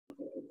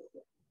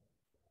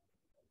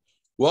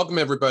Welcome,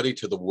 everybody,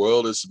 to The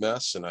World is a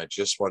Mess, and I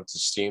just wanted to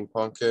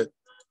steampunk it.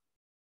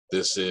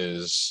 This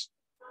is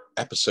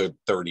episode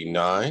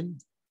 39,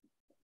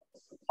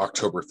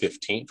 October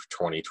 15th,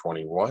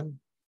 2021,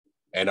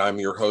 and I'm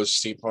your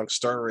host, Steampunk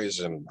Star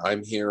Raisin.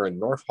 I'm here in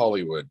North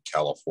Hollywood,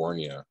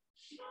 California,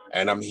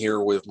 and I'm here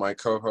with my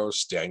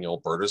co-host,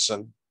 Daniel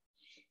Bertison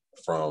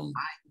from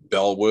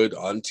Bellwood,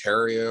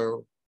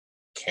 Ontario,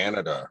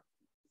 Canada.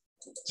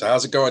 So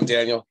how's it going,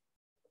 Daniel?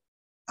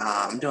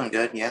 I'm doing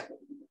good, yeah.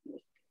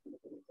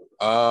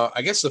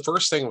 I guess the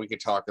first thing we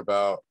could talk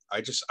about,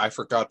 I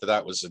forgot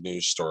that was a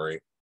news story.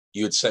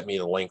 You had sent me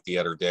the link the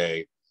other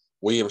day.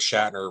 William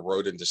Shatner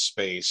rode into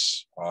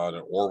space on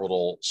an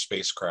orbital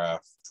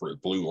spacecraft for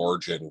Blue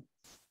Origin.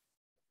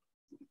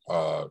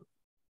 The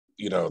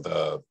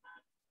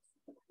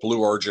Blue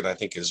Origin, I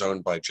think, is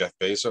owned by Jeff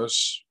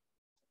Bezos.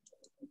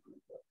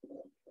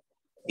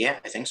 Yeah,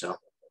 I think so.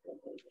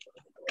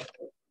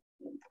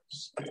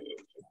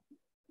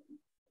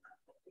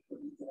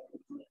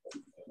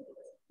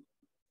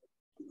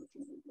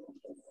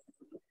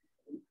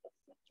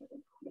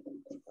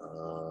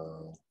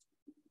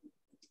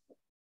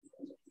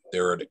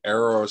 They're an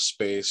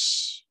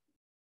aerospace.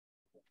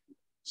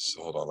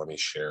 So hold on, let me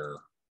share.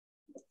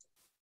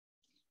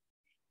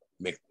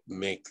 Make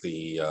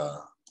the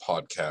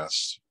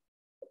podcast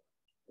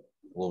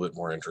a little bit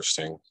more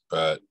interesting,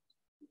 but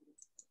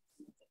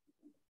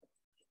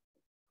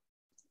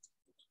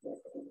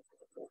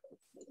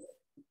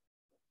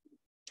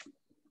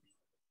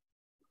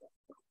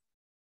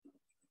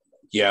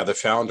yeah, the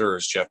founder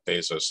is Jeff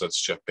Bezos.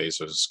 That's Jeff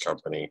Bezos'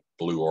 company,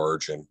 Blue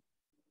Origin.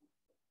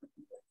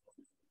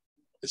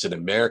 It's an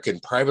American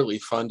privately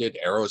funded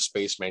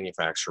aerospace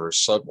manufacturer,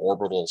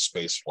 suborbital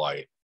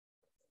spaceflight.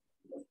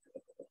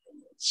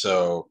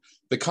 So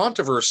the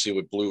controversy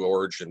with Blue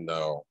Origin,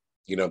 though,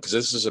 because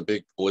this is a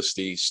big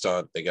publicity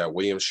stunt. They got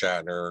William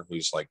Shatner,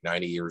 who's like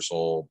 90 years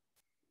old,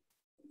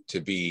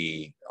 to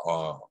be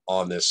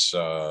on this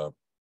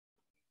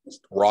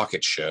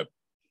rocket ship.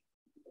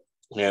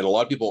 And a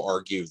lot of people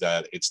argue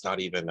that it's not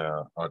even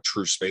a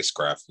true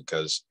spacecraft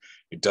because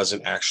it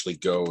doesn't actually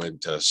go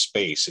into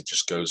space. It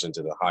just goes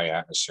into the high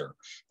atmosphere.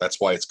 That's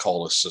why it's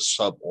called a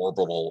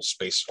suborbital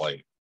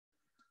spaceflight.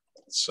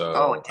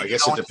 So I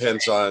guess it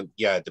depends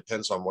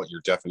on what your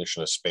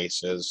definition of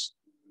space is.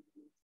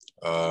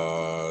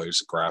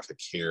 There's a graphic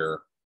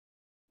here.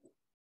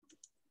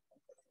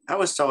 I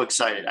was so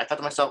excited. I thought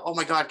to myself, oh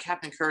my God,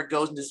 Captain Kirk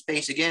goes into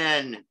space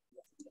again.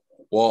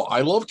 Well, I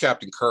love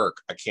Captain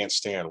Kirk. I can't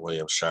stand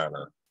William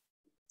Shatner.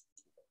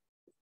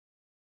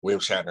 William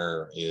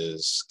Shatner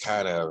is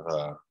kind of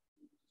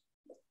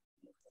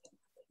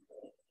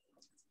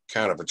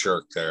a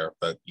jerk there.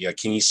 But yeah,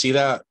 can you see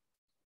that?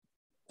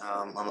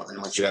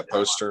 See that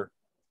poster?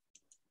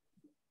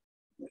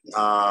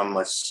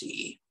 Let's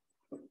see.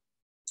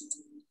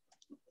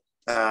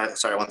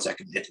 Sorry, 1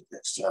 second.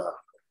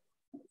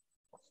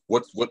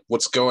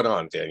 What's going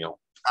on, Daniel?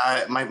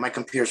 My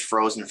computer's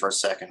frozen for a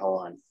second.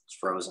 Hold on, it's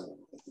frozen.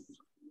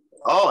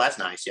 Oh, that's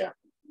nice. Yeah.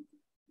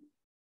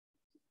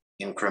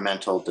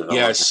 Incremental development.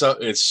 Yeah, it's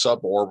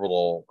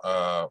suborbital,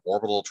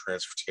 orbital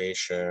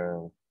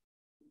transportation.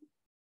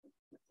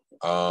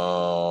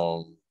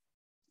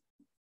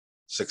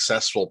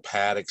 Successful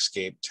pad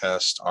escape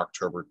test,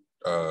 October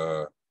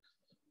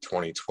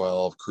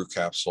 2012. Crew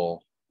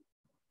capsule,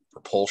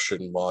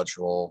 propulsion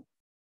module.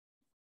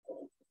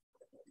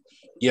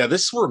 Yeah,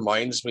 this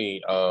reminds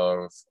me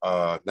of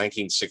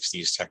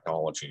 1960s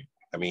technology.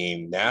 I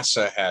mean,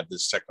 NASA had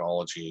this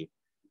technology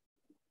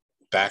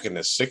back in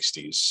the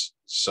 60s.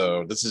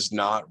 So this is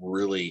not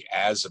really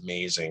as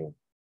amazing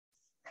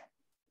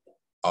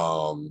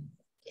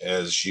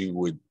as you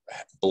would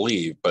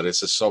believe, but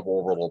it's a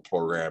suborbital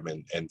program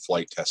and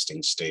flight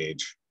testing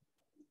stage.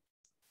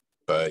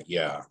 But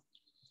yeah.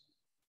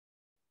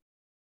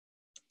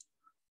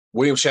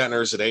 William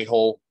Shatner is an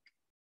a-hole,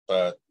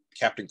 but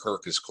Captain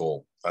Kirk is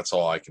cool. That's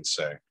all I can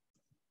say.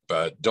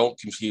 But don't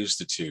confuse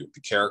the two. The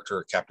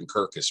character Captain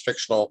Kirk is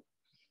fictional.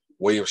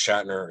 William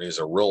Shatner is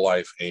a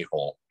real-life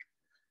a-hole.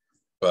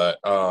 But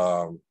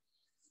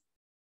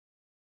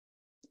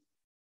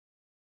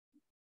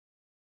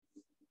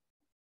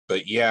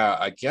yeah,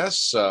 I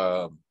guess we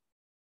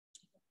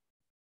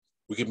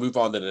can move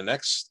on to the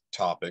next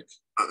topic.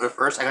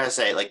 First, I gotta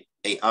say,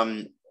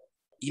 you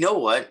know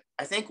what?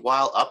 I think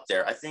while up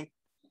there, I think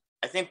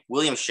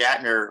William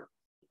Shatner,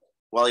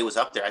 while he was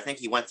up there, I think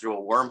he went through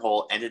a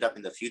wormhole, ended up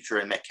in the future,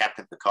 and met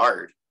Captain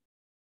Picard.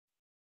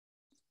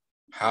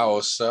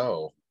 How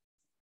so?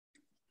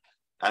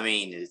 I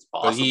mean, it's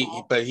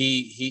possible. But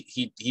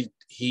he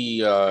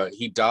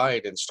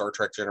died in Star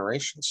Trek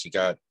Generations. He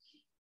got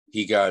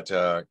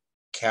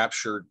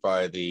captured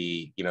by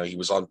he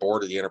was on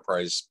board of the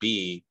Enterprise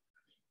B,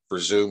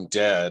 presumed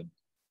dead.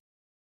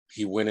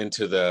 He went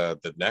into the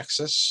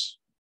Nexus,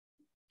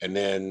 and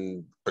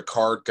then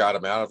Picard got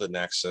him out of the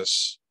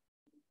Nexus,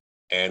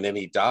 and then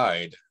he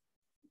died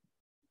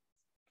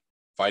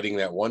fighting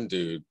that one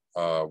dude.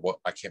 I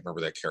can't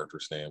remember that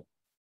character's name,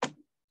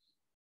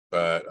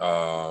 but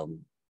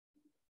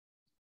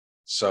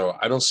so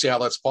I don't see how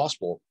that's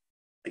possible.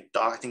 Big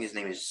dog. I think his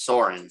name is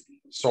Soren.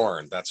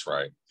 Soren, that's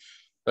right.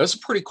 That's a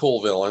pretty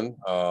cool villain.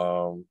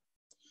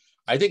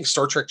 I think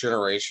Star Trek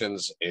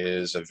Generations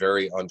is a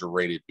very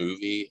underrated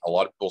movie. A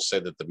lot of people say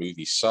that the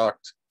movie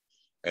sucked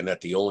and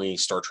that the only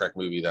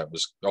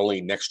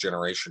Next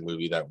Generation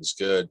movie that was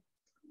good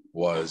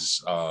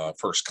was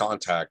First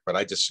Contact, but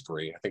I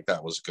disagree. I think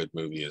that was a good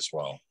movie as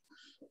well.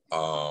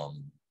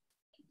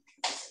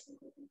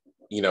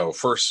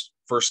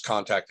 First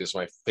Contact is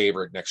my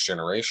favorite Next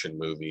Generation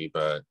movie,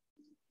 but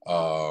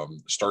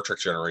Star Trek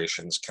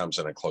Generations comes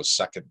in a close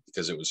second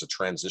because it was a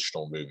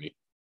transitional movie.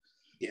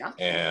 Yeah.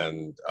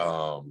 And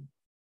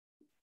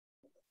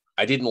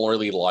I didn't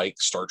really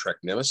like Star Trek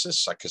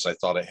Nemesis because I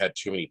thought it had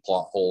too many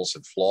plot holes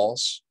and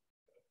flaws.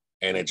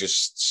 And it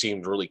just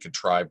seemed really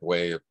contrived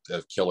way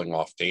of killing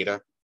off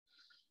Data.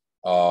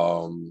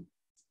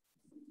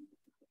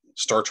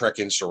 Star Trek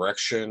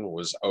Insurrection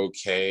was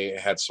okay.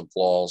 It had some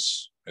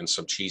flaws and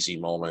some cheesy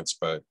moments,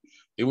 but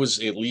it was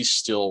at least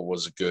still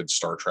was a good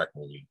Star Trek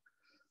movie.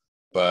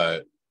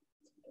 But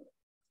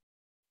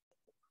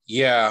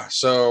yeah,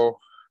 so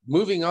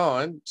moving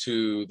on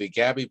to the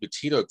Gabby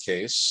Petito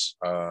case.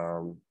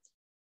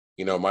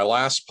 My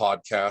last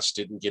podcast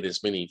didn't get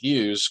as many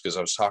views because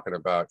I was talking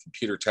about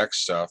computer tech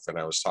stuff and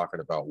I was talking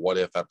about What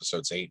If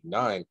episodes 8 and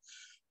 9.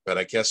 But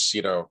I guess,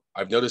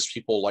 I've noticed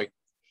people like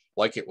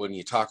it when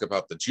you talk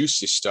about the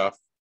juicy stuff,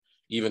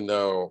 even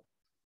though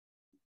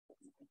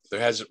there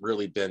hasn't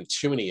really been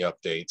too many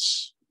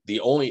updates. The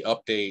only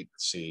update,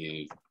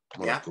 I'm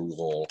going to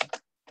Google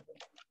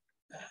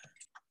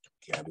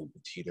Gabby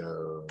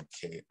Petito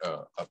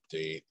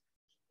update.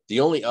 The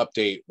only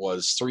update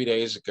was 3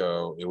 days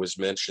ago. It was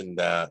mentioned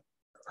that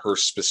her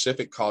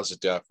specific cause of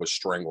death was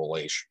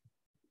strangulation.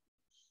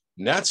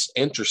 And that's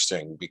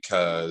interesting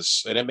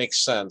and it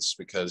makes sense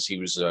because he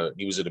was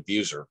an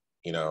abuser,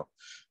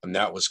 and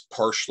that was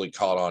partially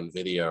caught on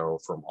video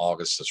from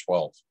August the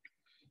 12th.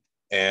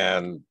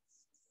 And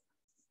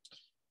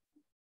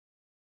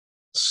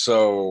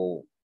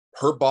so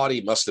her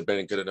body must have been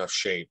in good enough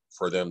shape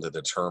for them to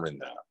determine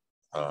that.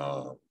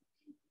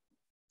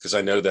 Because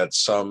I know that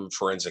some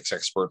forensics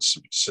experts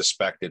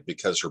suspected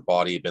because her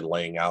body had been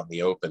laying out in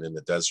the open in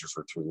the desert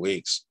for 3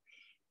 weeks,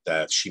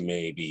 that she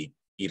may be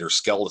either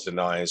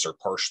skeletonized or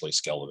partially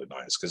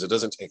skeletonized, because it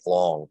doesn't take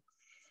long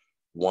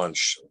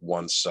once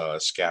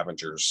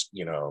scavengers,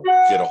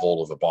 get a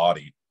hold of the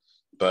body.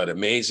 But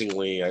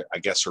amazingly, I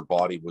guess her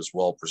body was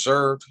well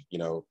preserved.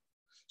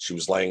 She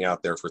was laying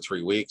out there for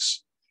 3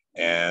 weeks,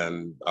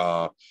 and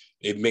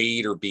it may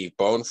either be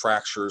bone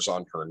fractures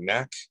on her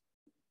neck,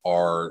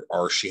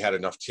 or she had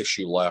enough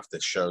tissue left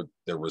that showed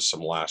there was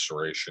some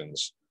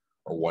lacerations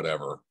or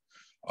whatever.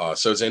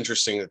 So it's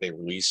interesting that they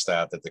released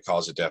that the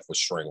cause of death was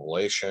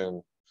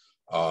strangulation.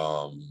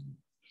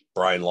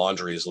 Brian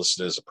Landry is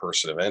listed as a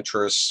person of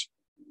interest.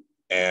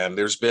 And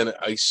there's been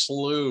a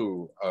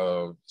slew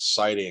of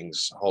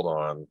sightings. Hold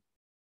on.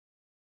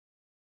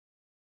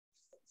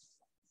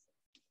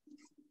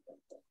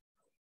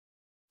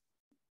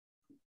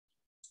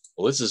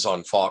 Well, this is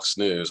on Fox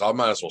News. I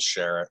might as well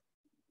share it.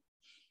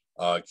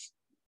 Because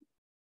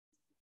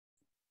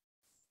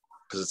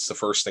it's the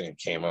first thing that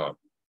came up.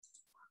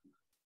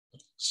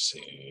 Let's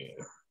see.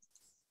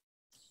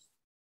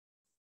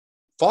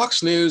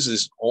 Fox News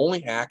is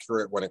only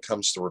accurate when it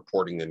comes to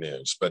reporting the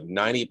news, but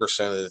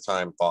 90% of the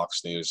time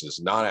Fox News is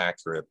not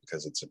accurate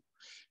because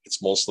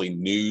it's mostly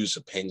news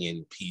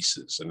opinion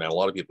pieces, and a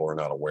lot of people are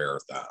not aware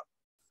of that.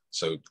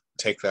 So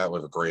take that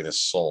with a grain of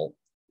salt.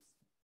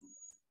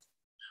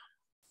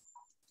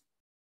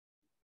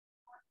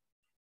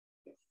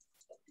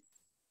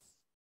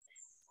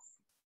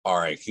 All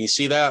right, can you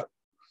see that?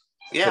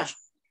 Yeah.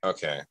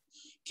 Okay.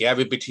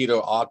 Gabby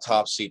Petito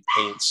autopsy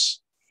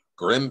paints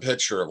grim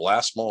picture of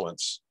last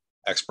moments,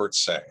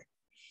 experts say.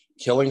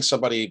 Killing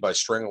somebody by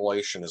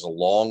strangulation is a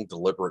long,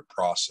 deliberate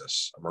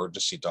process.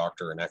 Emergency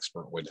doctor and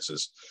expert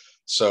witnesses.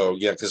 So,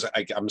 yeah, because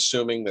I'm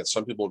assuming that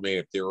some people may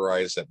have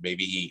theorized that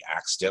maybe he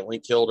accidentally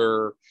killed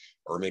her,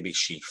 or maybe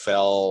she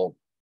fell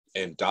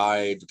and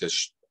died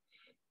because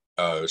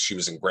she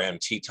was in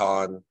Grand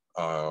Teton,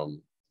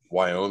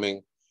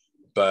 Wyoming.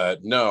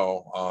 But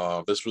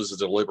no, this was a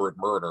deliberate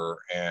murder,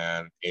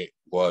 and it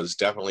was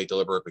definitely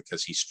deliberate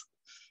because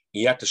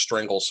he had to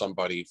strangle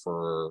somebody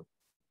for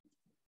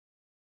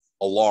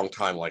a long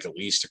time, like at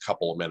least a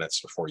couple of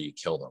minutes before you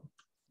kill them.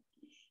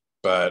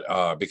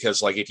 But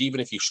because even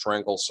if you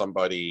strangle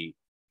somebody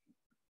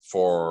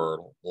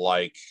for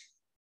like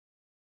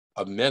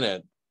a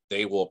minute,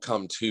 they will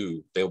come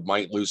to. They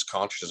might lose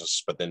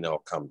consciousness, but then they'll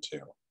come to.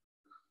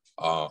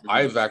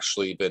 I've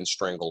actually been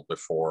strangled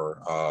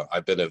before.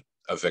 I've been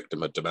a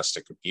victim of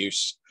domestic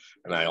abuse,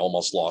 and I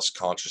almost lost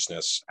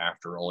consciousness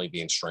after only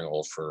being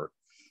strangled for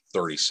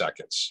 30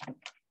 seconds.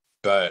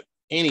 But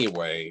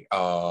anyway,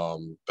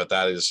 but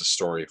that is a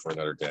story for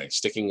another day.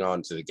 Sticking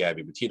on to the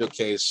Gabby Petito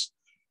case,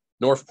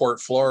 Northport,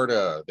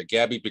 Florida, the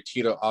Gabby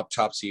Petito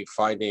autopsy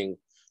finding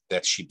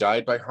that she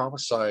died of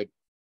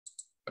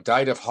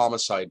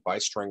homicide by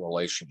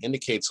strangulation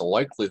indicates a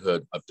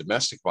likelihood of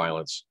domestic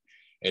violence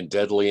and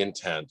deadly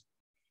intent,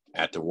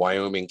 at the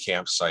Wyoming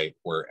campsite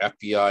where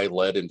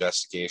FBI-led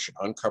investigation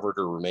uncovered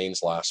her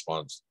remains last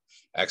month,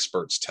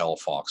 experts tell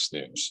Fox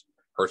News.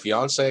 Her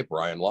fiancé,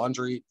 Brian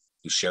Landry,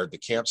 who shared the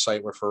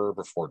campsite with her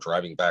before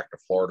driving back to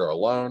Florida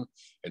alone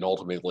and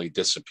ultimately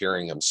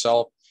disappearing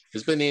himself,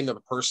 has been named a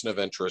person of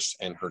interest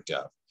in her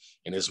death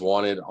and is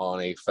wanted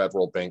on a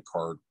federal bank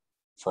card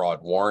fraud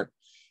warrant.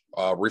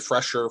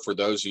 Refresher for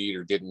those of you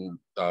who didn't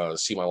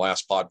see my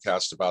last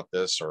podcast about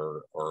this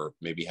or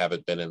maybe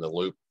haven't been in the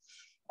loop.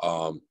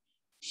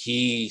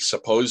 He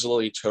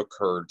supposedly took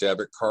her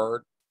debit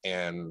card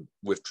and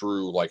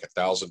withdrew like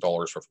 $1,000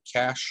 worth of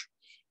cash.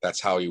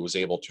 That's how he was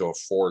able to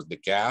afford the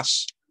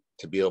gas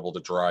to be able to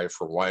drive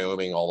from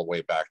Wyoming all the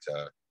way back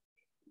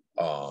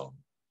to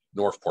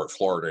Northport,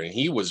 Florida. And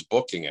he was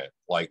booking it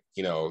like,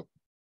 you know,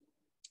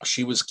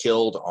 she was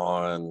killed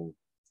on,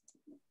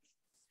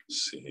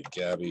 let's see,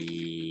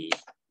 Gabby.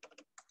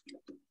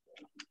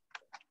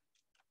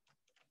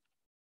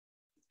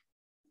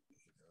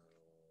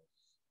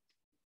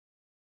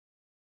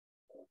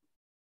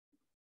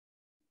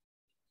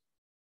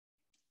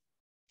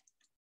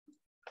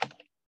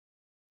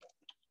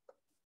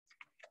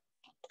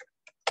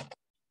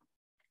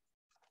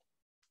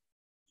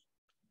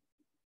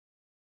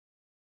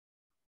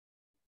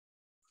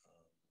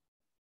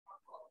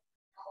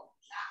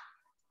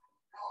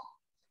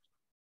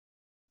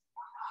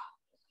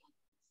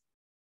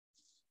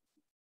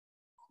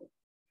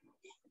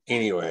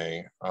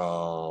 Anyway,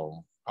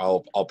 I'll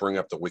bring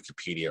up the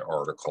Wikipedia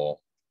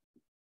article.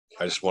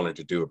 I just wanted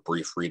to do a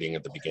brief reading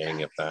at the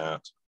beginning of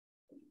that.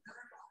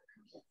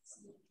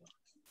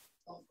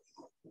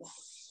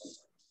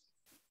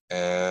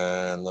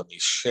 And let me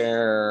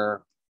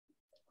share.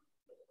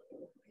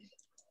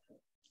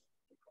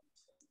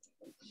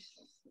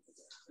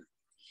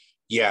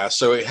 Yeah,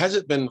 so it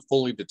hasn't been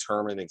fully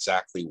determined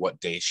exactly what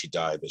day she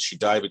died, but she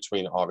died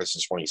between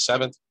August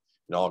 27th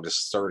and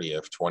August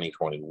 30th,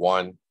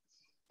 2021,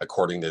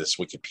 according to this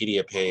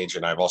Wikipedia page.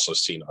 And I've also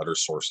seen other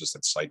sources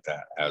that cite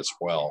that as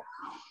well.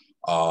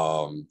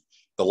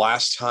 The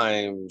last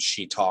time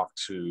she talked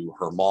to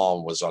her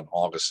mom was on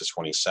August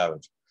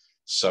 27th.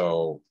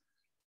 So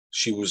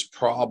she was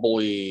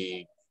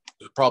probably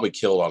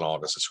killed on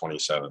August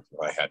 27th, if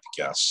I had to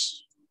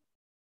guess.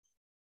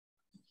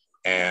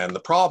 And the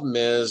problem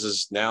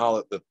is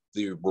now that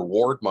the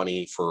reward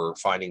money for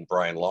finding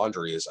Brian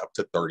Landry is up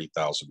to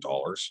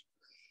 $30,000.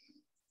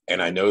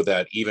 And I know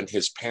that even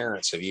his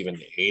parents have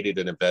even aided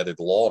and abetted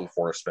law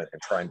enforcement in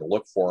trying to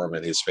look for him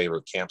at his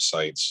favorite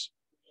campsites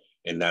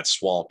in that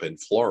swamp in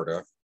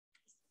Florida.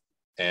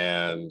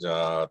 And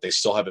they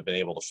still haven't been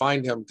able to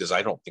find him because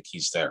I don't think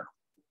he's there.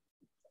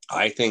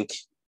 I think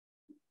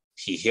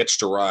he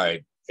hitched a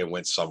ride and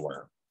went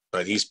somewhere.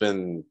 But he's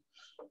been,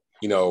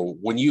 you know,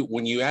 when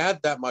you add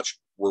that much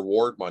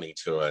reward money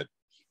to it,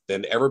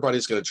 then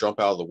everybody's going to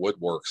jump out of the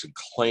woodworks and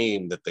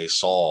claim that they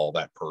saw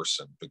that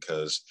person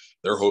because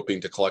they're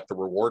hoping to collect the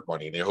reward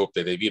money. They hope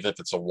that even if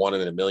it's a 1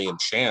 in a million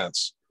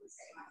chance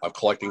of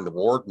collecting the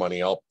reward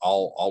money,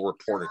 I'll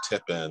report a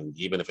tip in,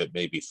 even if it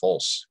may be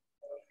false.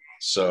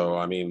 So,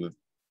 I mean,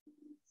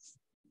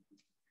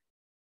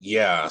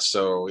 yeah,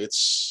 so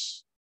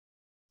it's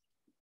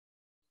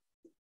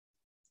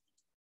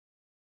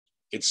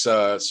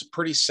a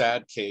pretty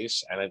sad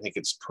case, and I think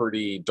it's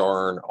pretty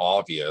darn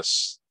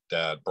obvious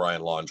that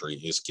Brian Landry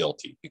is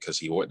guilty because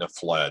he wouldn't have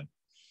fled.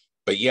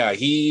 But yeah,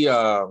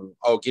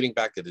 getting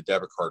back to the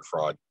debit card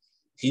fraud,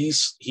 he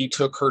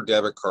took her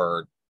debit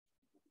card,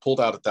 pulled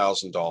out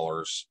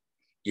 $1,000.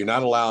 You're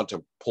not allowed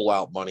to pull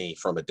out money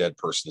from a dead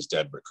person's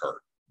debit card,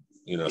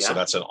 you know, so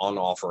that's an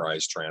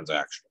unauthorized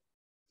transaction.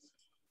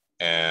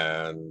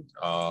 And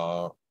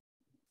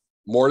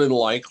more than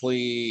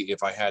likely,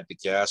 if I had to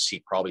guess,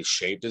 he probably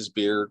shaved his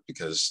beard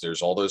because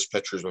there's all those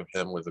pictures of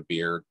him with a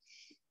beard.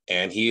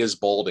 And he is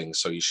balding,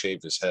 so he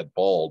shaved his head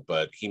bald,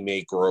 but he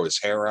may grow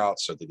his hair out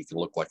so that he can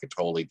look like a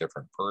totally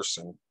different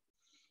person.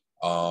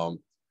 From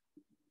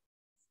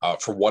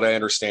what I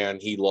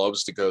understand, he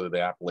loves to go to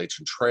the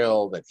Appalachian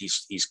Trail, that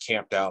he's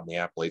camped out in the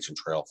Appalachian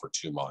Trail for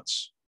 2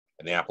 months.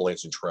 And the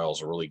Appalachian Trail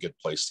is a really good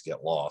place to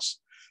get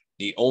lost.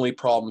 The only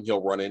problem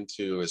he'll run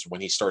into is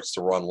when he starts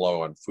to run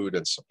low on food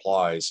and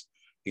supplies,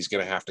 he's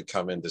going to have to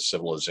come into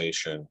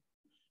civilization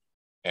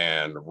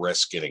and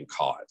risk getting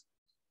caught.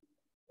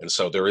 And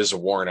so there is a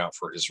warrant out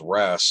for his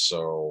arrest.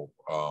 So,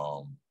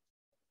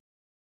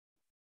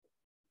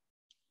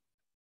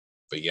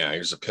 but yeah,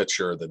 here's a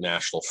picture of the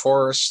National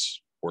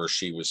Forest where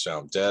she was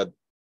found dead.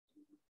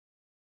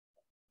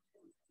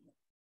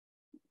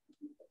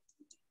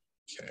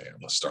 Okay, I'm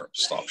gonna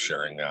stop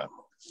sharing that.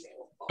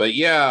 But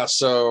yeah,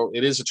 so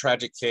it is a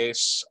tragic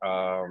case.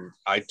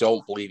 I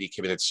don't believe he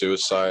committed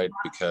suicide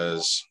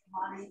because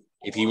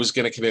if he was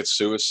going to commit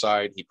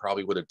suicide, he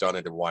probably would have done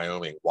it in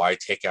Wyoming. Why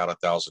take out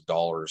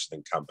 $1,000 and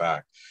then come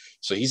back?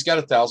 So he's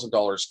got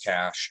 $1,000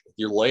 cash. If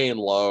you're laying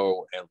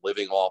low and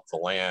living off the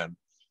land,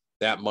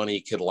 that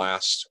money could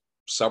last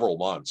several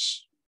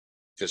months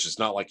because it's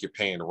not like you're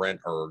paying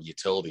rent or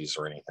utilities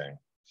or anything.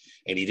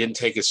 And he didn't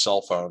take his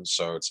cell phone,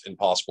 so it's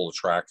impossible to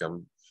track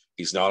him.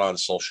 He's not on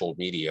social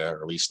media,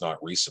 or at least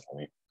not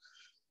recently.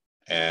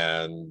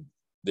 And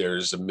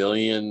there's a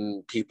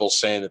million people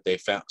saying that they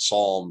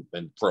saw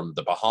him from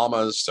the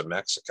Bahamas to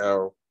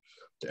Mexico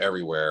to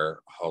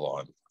everywhere. Hold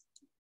on.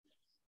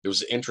 There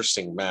was an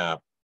interesting map.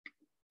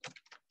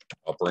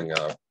 I'll bring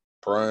up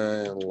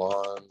Brian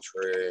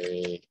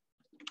Landry.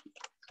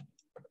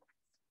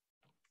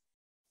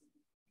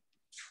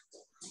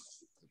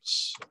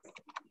 Oops.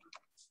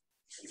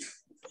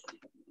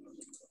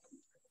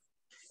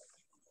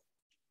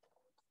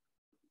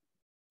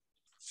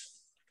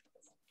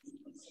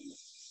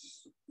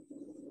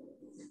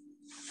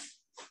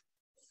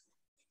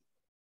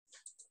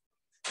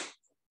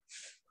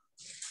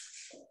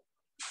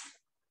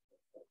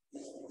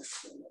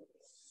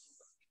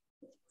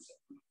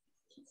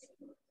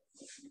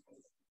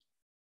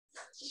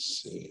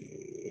 Let's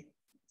see.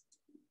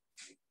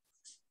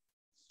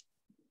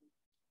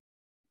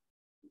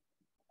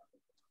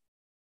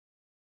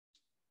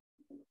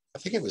 I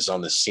think it was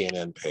on the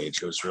CNN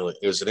page. It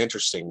was an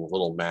interesting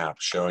little map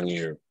showing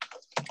you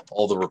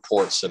all the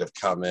reports that have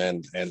come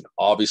in, and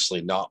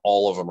obviously not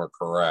all of them are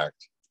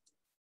correct.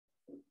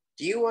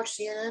 Do you watch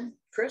CNN,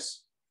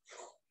 Chris?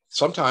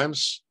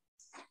 Sometimes.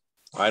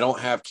 I don't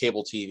have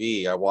cable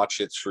TV. I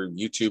watch it through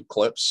YouTube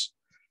clips,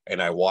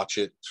 and I watch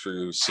it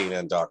through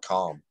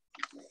CNN.com.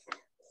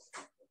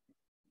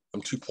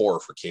 I'm too poor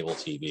for cable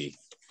TV.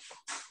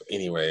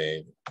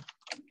 Anyway.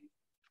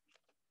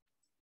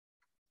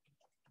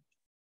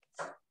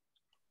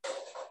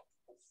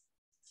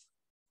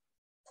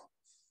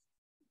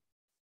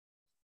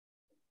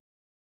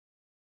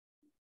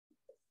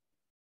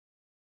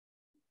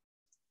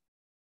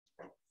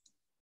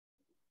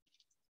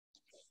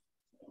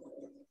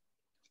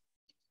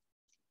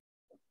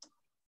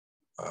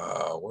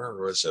 Where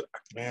was it?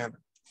 Man,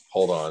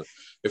 hold on.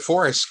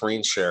 Before I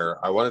screen share,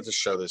 I wanted to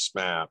show this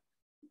map,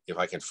 if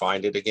I can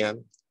find it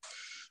again.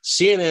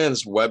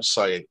 CNN's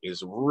website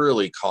is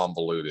really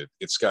convoluted.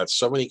 It's got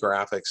so many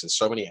graphics and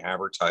so many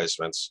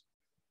advertisements,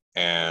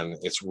 and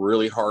it's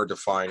really hard to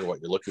find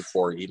what you're looking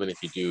for, even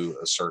if you do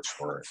a search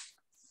for it.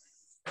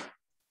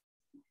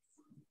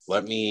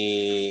 Let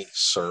me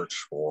search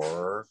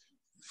for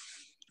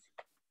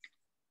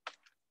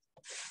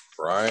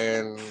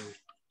Brian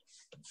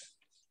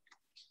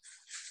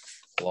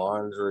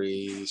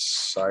Landry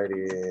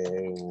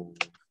sighting.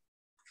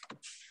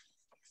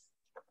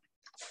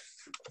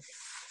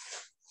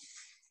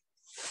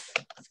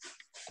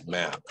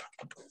 Map.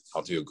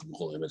 I'll do a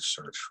Google image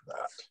search for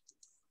that.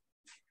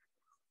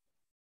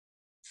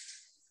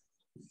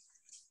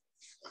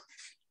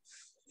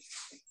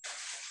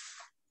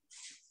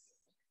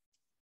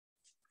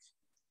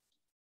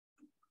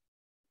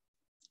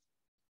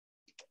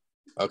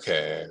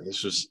 Okay,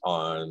 this was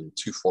on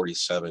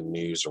 247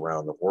 News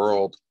Around the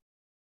World.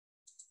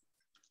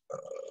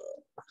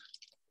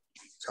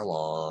 Come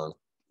on.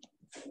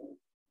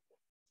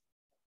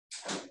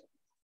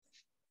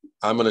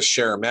 I'm going to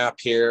share a map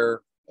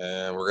here,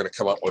 and we're going to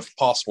come up with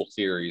possible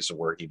theories of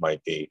where he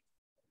might be.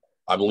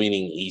 I'm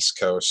leaning East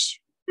Coast.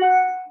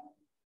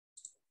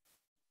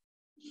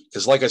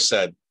 Because like I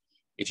said,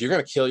 if you're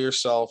going to kill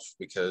yourself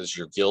because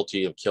you're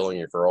guilty of killing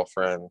your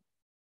girlfriend,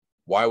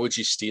 why would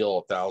you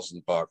steal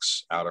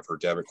 $1,000 out of her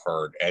debit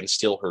card and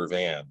steal her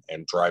van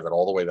and drive it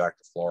all the way back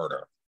to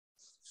Florida?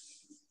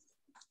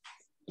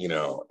 You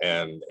know,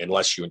 and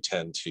unless you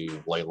intend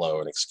to lay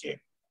low and escape.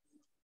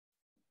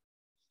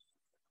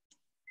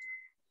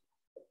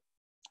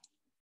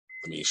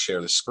 Let me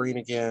share the screen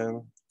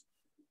again.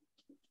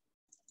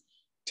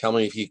 Tell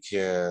me if you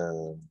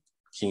can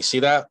you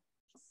see that?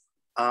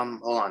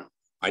 Hold on.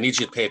 I need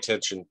you to pay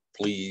attention,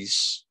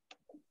 please.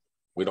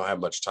 We don't have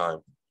much time.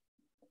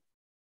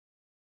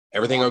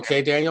 Everything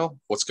okay, Daniel?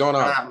 What's going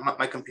on?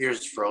 My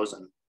computer's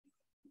frozen.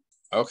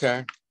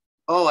 Okay.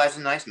 Oh, that's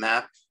a nice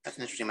map. That's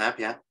an interesting map,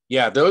 yeah.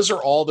 Yeah, those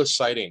are all the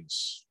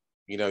sightings.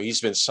 You know, he's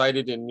been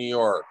sighted in New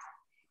York.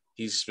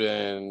 He's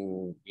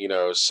been, you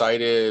know,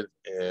 sighted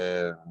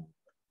in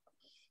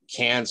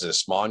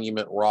Kansas,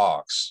 Monument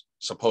Rocks,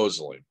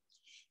 supposedly.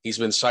 He's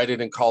been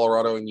sighted in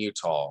Colorado and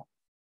Utah.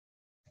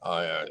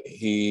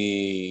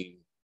 He,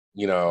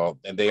 you know,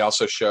 and they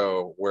also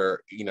show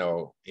where, you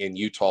know, in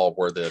Utah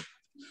where the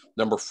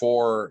number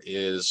 4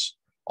 is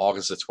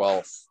August the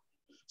 12th.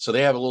 So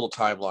they have a little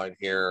timeline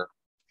here.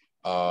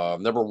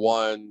 Number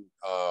 1,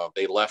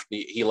 he left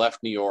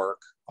New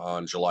York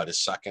on July the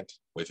 2nd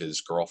with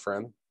his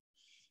girlfriend.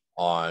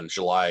 On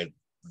July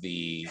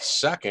the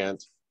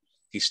 2nd,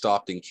 he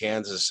stopped in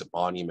Kansas at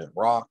Monument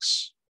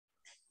Rocks,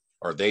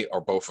 or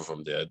both of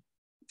them did.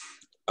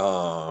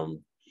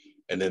 And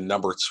then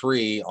number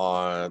 3,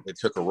 they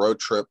took a road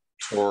trip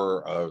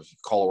tour of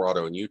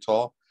Colorado and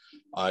Utah.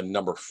 On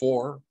number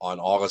 4, on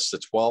August the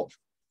 12th,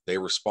 they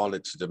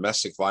responded to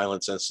domestic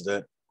violence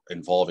incident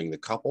involving the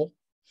couple.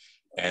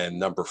 And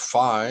number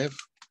 5,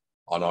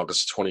 on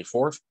August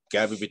 24th,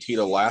 Gabby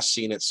Petito last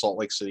seen at Salt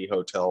Lake City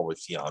Hotel with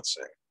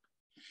fiance.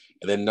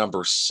 And then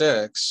number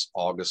 6,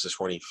 August the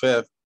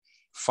 25th,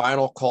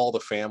 final call to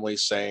family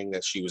saying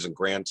that she was in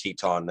Grand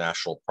Teton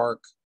National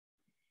Park.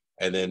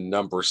 And then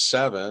number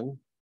 7,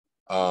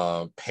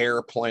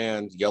 Pair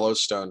planned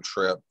Yellowstone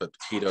trip, but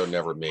Petito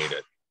never made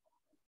it.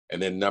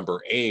 And then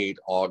number 8,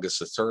 August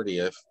the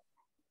 30th,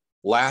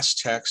 last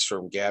text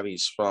from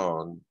Gabby's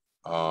phone,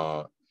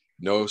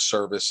 no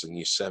service in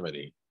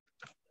Yosemite.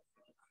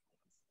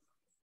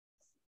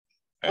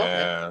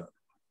 Okay.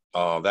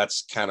 And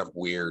that's kind of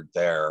weird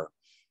there.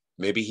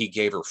 Maybe he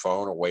gave her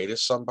phone away to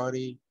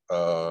somebody.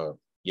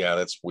 Yeah,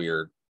 that's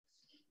weird.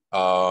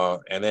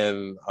 And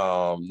then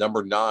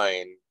number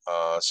 9,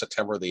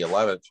 September the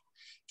 11th,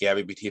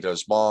 Gabby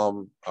Petito's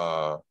mom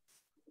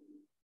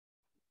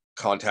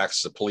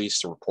contacts the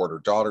police to report her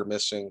daughter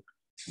missing.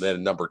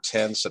 Then number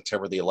 10,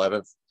 September the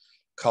 11th,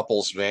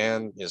 couple's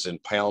van is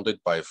impounded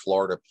by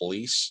Florida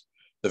police.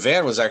 The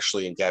van was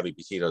actually in Gabby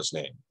Petito's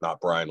name,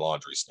 not Brian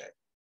Landry's name.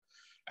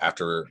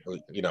 After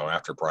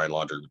Brian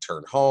Landry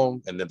returned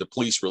home, and then the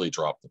police really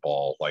dropped the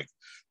ball. Like,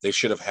 they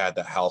should have had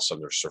that house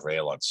under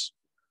surveillance.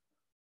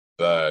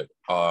 But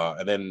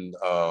and then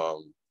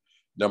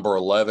number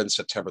 11,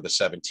 September the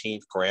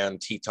 17th,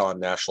 Grand Teton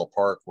National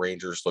Park,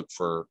 rangers look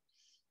for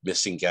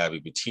missing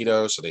Gabby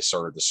Petito, so they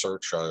started the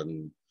search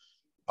on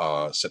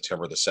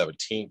September the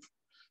 17th.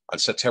 On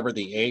September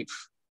the 8th,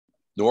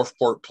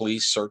 Northport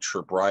police search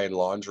for Brian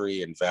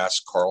Landry in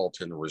Vast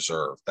Carlton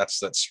Reserve. That's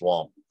that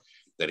swamp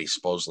that he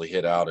supposedly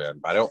hid out in.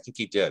 But I don't think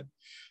he did.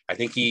 I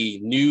think he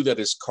knew that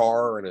his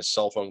car and his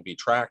cell phone would be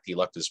tracked. He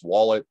left his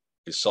wallet,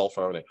 his cell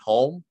phone at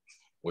home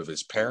with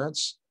his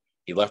parents.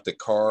 He left the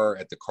car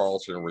at the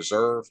Carlton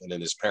Reserve, and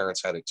then his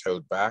parents had it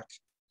towed back.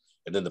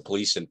 And then the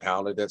police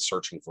impounded it,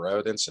 searching for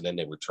evidence, and then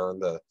they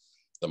returned the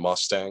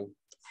Mustang.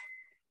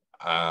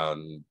 I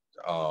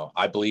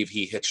believe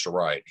he hitched a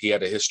ride. He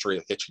had a history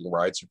of hitching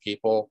rides with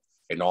people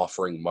and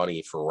offering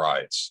money for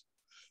rides.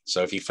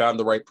 So if he found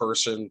the right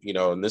person,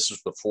 and this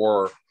was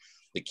before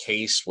the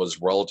case was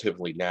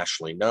relatively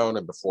nationally known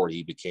and before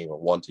he became a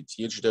wanted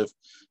fugitive,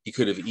 he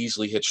could have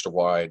easily hitched a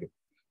ride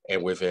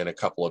and within a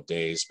couple of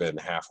days been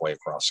halfway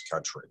across the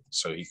country.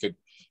 So he could,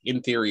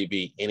 in theory,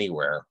 be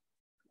anywhere.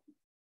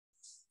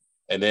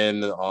 And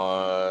then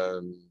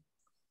on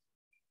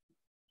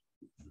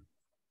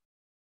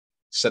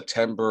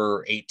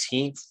September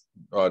 18th,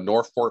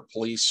 Northport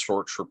police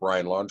search for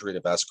Brian Landry in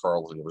the Vast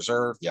Carlton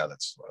Reserve. Yeah,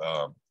 that's,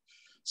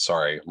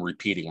 sorry, I'm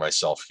repeating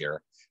myself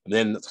here. And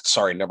then,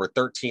 number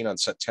 13, on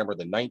September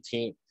the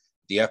 19th,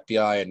 the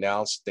FBI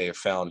announced they have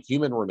found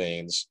human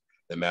remains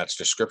that match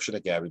description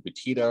of Gabby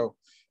Petito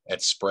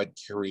at Spread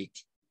Creek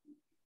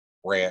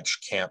Ranch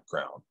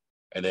Campground.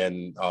 And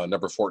then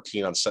number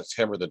 14, on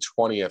September the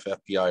 20th,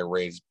 FBI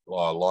raided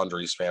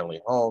Landry's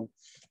family home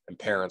and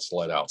parents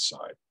led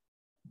outside.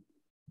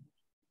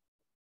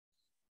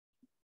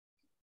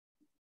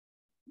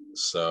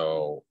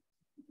 So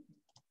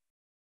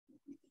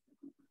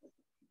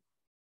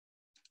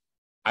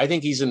I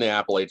think he's in the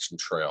Appalachian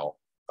Trail.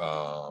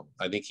 I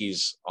think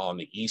he's on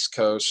the East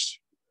Coast.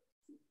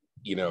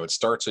 It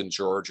starts in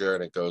Georgia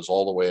and it goes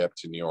all the way up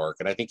to New York.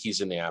 And I think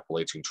he's in the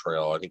Appalachian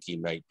Trail. I think he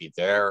might be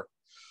there.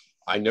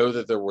 I know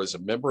that there was a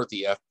member of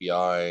the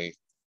FBI. Let's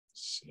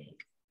see.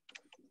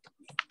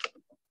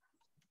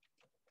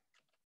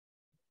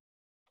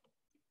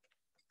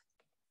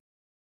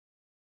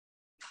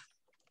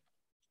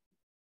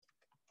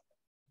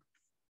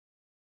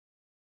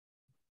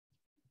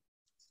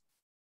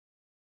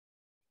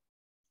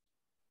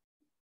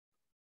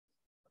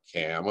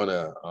 Okay, I'm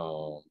gonna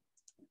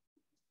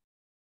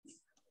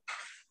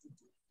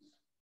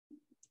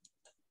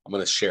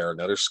share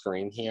another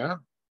screen here.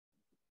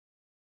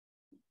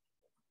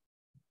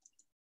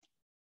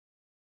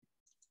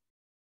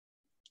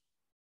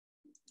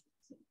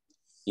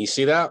 You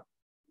see that?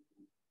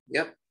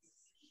 Yep.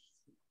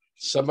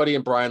 Somebody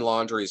in Brian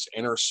Landry's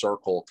inner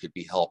circle could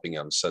be helping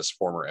him, says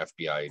former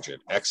FBI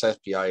agent.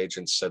 Ex-FBI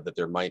agent said that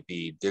there might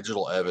be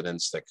digital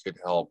evidence that could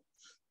help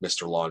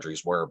Mr.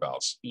 Landry's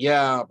whereabouts.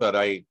 Yeah, but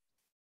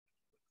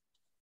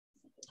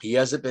he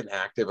hasn't been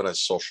active on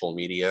his social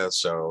media.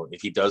 So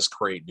if he does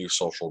create new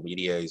social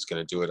media, he's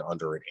going to do it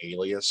under an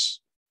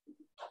alias.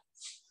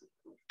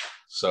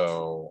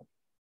 So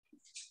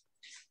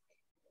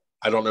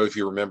I don't know if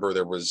you remember,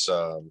 there was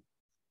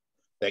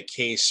that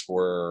case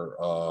where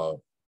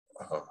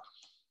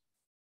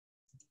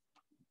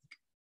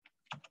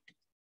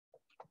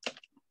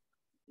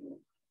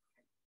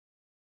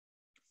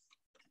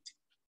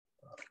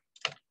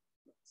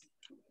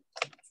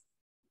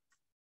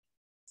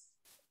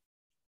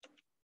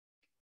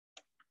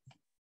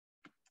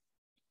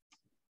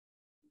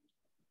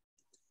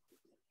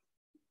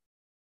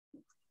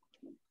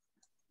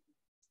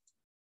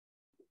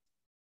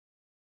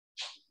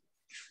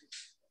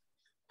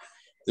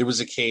there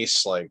was a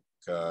case like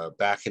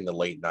back in the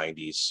late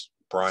 90s,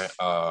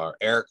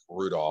 Eric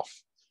Rudolph,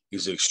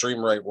 he's an extreme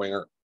right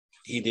winger.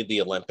 He did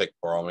the Olympic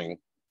bombing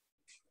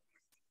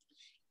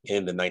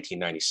in the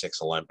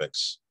 1996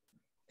 Olympics.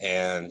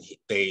 And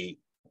they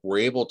were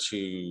able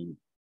to,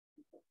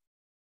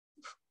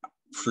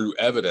 through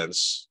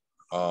evidence,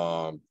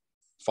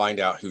 find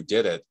out who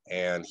did it.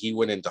 And he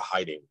went into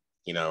hiding,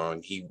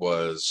 and he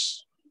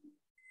was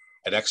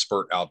an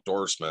expert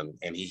outdoorsman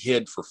and he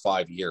hid for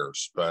 5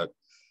 years. But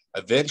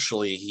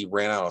Eventually, he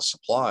ran out of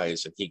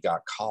supplies and he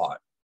got caught.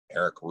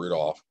 Eric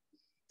Rudolph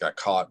got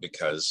caught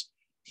because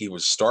he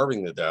was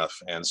starving to death.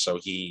 And so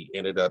he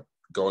ended up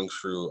going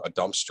through a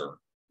dumpster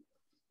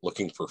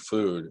looking for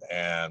food,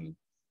 and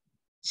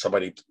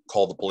somebody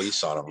called the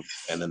police on him.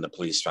 And then the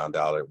police found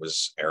out it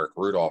was Eric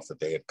Rudolph that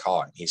they had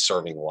caught. He's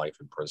serving life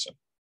in prison.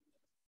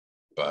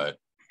 But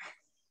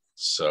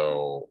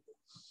so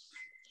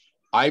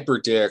I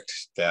predict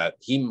that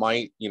he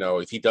might,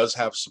 if he does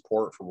have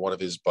support from one of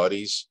his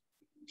buddies,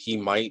 he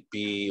might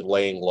be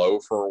laying low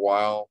for a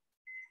while,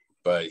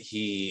 but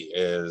he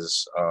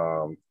is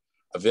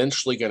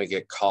eventually going to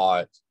get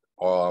caught.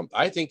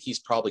 I think he's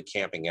probably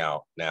camping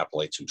out in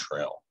Appalachian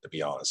Trail, to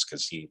be honest,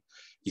 because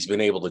he's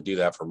been able to do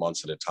that for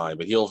months at a time,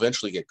 but he'll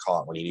eventually get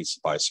caught when he needs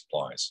to buy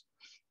supplies,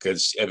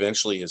 because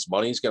eventually his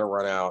money's going to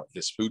run out,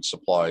 his food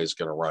supply is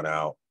going to run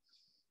out,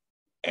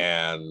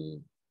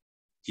 and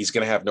he's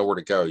going to have nowhere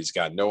to go. He's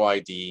got no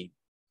ID,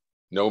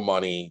 no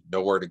money,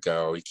 nowhere to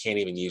go. He can't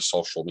even use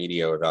social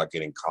media without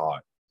getting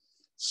caught.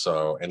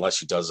 So unless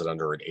he does it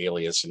under an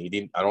alias,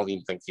 and I don't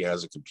even think he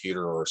has a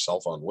computer or a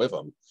cell phone with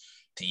him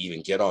to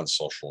even get on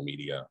social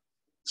media.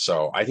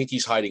 So I think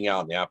he's hiding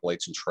out in the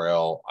Appalachian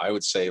Trail. I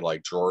would say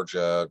like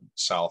Georgia,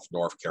 South,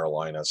 North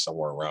Carolina,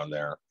 somewhere around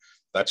there.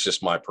 That's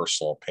just my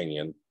personal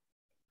opinion.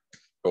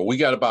 But we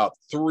got about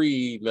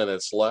 3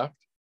 minutes left.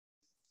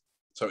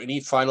 So any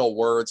final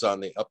words on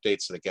the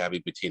updates of the Gabby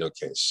Petito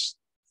case,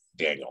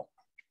 Daniel?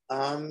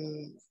 I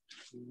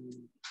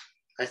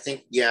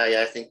think,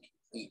 I think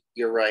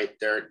you're right.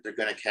 They're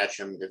going to catch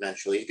him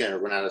eventually. He's going to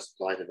run out of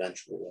supplies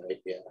eventually,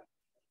 right? Yeah.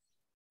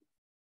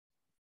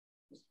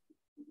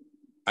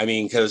 I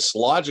mean, because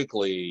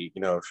logically,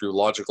 through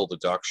logical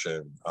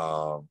deduction,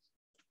 and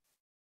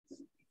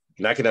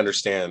I can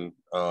understand,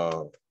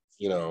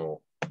 you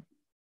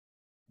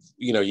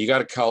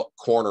got to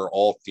corner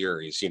all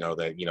theories,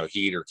 that, he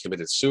either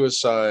committed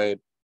suicide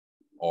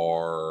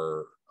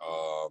or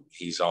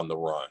he's on the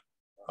run.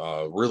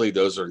 Really,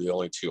 those are the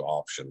only two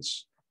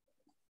options.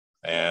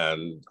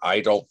 And I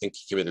don't think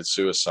he committed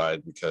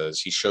suicide, because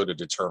he showed a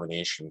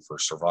determination for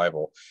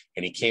survival.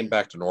 And he came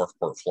back to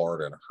Northport,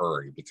 Florida in a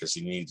hurry because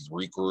he needed to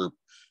regroup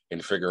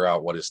and figure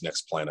out what his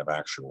next plan of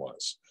action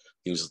was.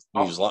 He was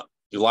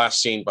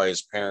last seen by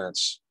his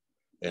parents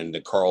in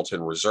the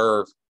Carlton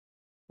Reserve,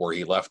 where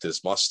he left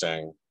his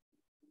Mustang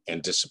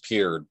and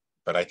disappeared.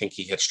 But I think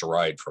he hitched a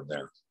ride from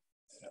there.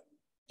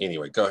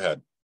 Anyway, go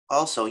ahead.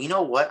 Also, you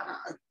know what?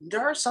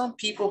 There are some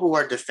people who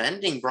are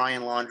defending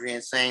Brian Landry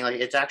and saying like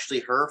it's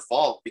actually her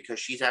fault because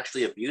she's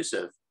actually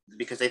abusive,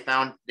 because they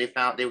got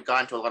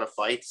into a lot of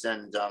fights,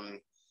 and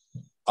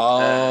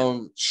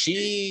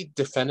she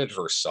defended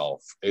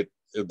herself. The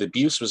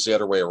abuse was the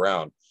other way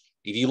around.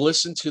 If you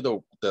listen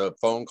to the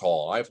phone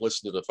call, I've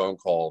listened to the phone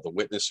call, the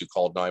witness who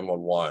called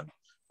 911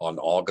 on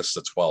August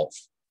the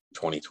 12th,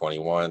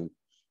 2021,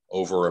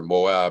 over in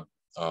Moab,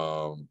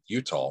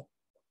 Utah.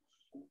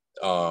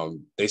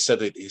 They said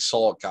that he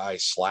saw a guy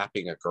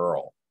slapping a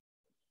girl.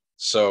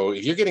 So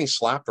if you're getting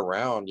slapped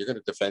around, you're going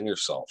to defend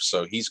yourself.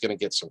 So he's going to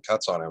get some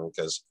cuts on him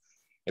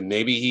and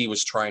maybe he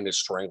was trying to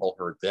strangle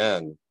her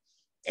then,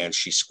 and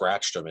she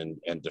scratched him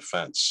in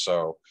defense.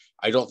 So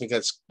I don't think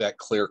that's that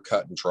clear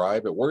cut and dry,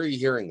 but where are you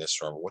hearing this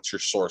from? What's your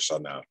source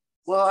on that?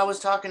 Well, I was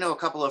talking to a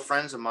couple of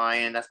friends of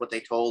mine, and that's what they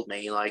told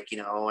me, and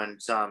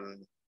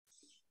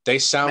they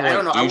sound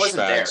like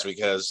douchebags,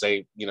 because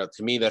they,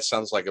 to me, that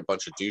sounds like a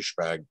bunch of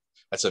douchebag.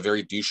 That's a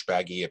very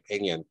douchebaggy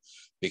opinion,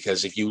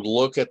 because if you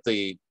look at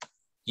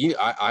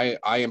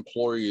I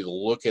implore you to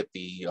look at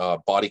the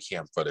body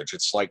cam footage.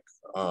 It's like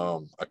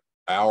an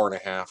hour and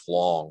a half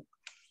long.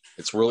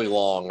 It's really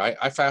long.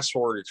 I fast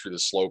forwarded through the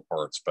slow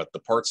parts, but the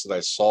parts that I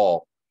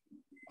saw,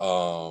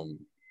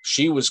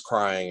 she was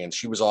crying and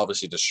she was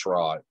obviously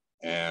distraught,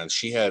 and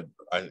she had,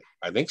 I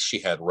think she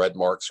had red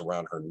marks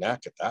around her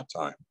neck at that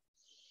time.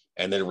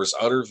 And there was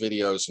other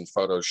videos and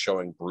photos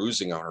showing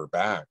bruising on her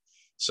back.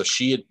 So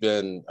she had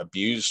been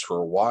abused for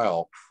a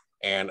while.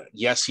 And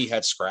yes, he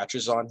had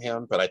scratches on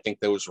him, but I think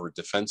those were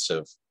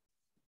defensive,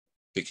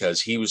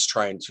 because he was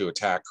trying to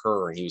attack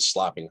her and he was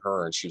slapping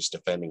her, and she was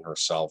defending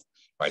herself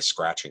by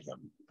scratching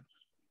him.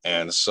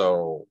 And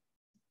so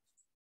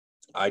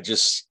I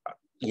just,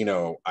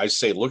 I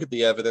say, look at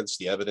the evidence.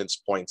 The evidence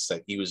points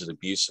that he was an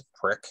abusive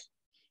prick.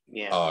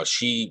 Yeah.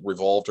 She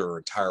revolved her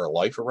entire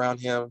life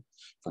around him.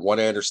 From what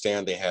I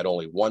understand, they had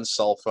only one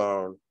cell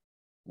phone,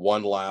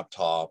 one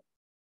laptop,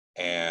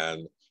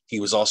 and he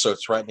was also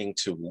threatening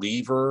to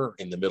leave her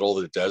in the middle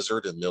of the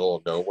desert, in the middle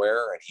of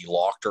nowhere, and he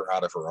locked her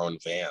out of her own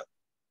van.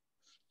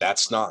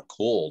 That's not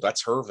cool.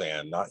 That's her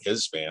van, not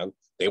his van.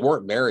 They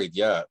weren't married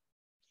yet.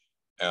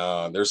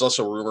 There's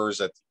also rumors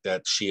that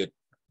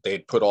they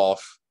had put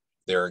off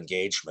their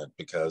engagement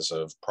because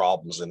of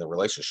problems in the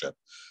relationship.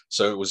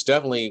 So it was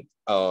definitely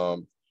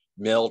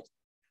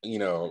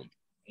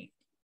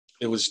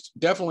he was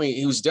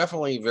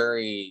definitely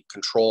very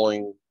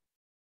controlling,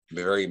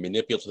 very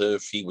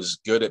manipulative. He was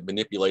good at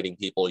manipulating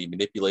people. He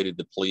manipulated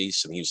the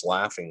police, and he was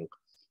laughing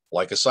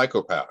like a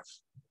psychopath.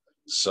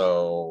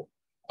 So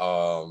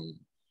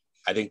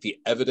I think the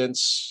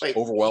evidence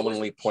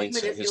overwhelmingly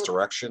points in his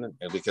direction,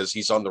 and because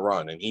he's on the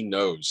run and he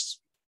knows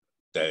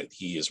that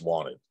he is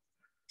wanted.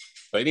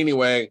 But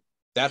anyway,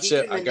 that's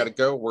it. I got to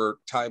go.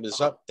 Time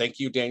is up. Thank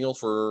you, Daniel,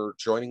 for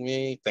joining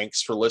me.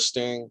 Thanks for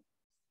listening.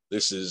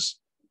 This is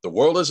The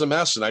World is a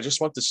Mess, and I just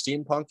want to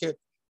steampunk it.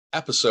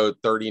 Episode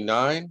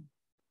 39.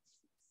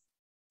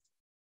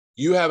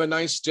 You have a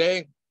nice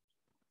day,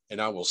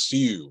 and I will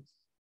see you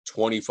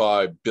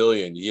 25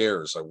 billion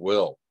years. I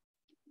will.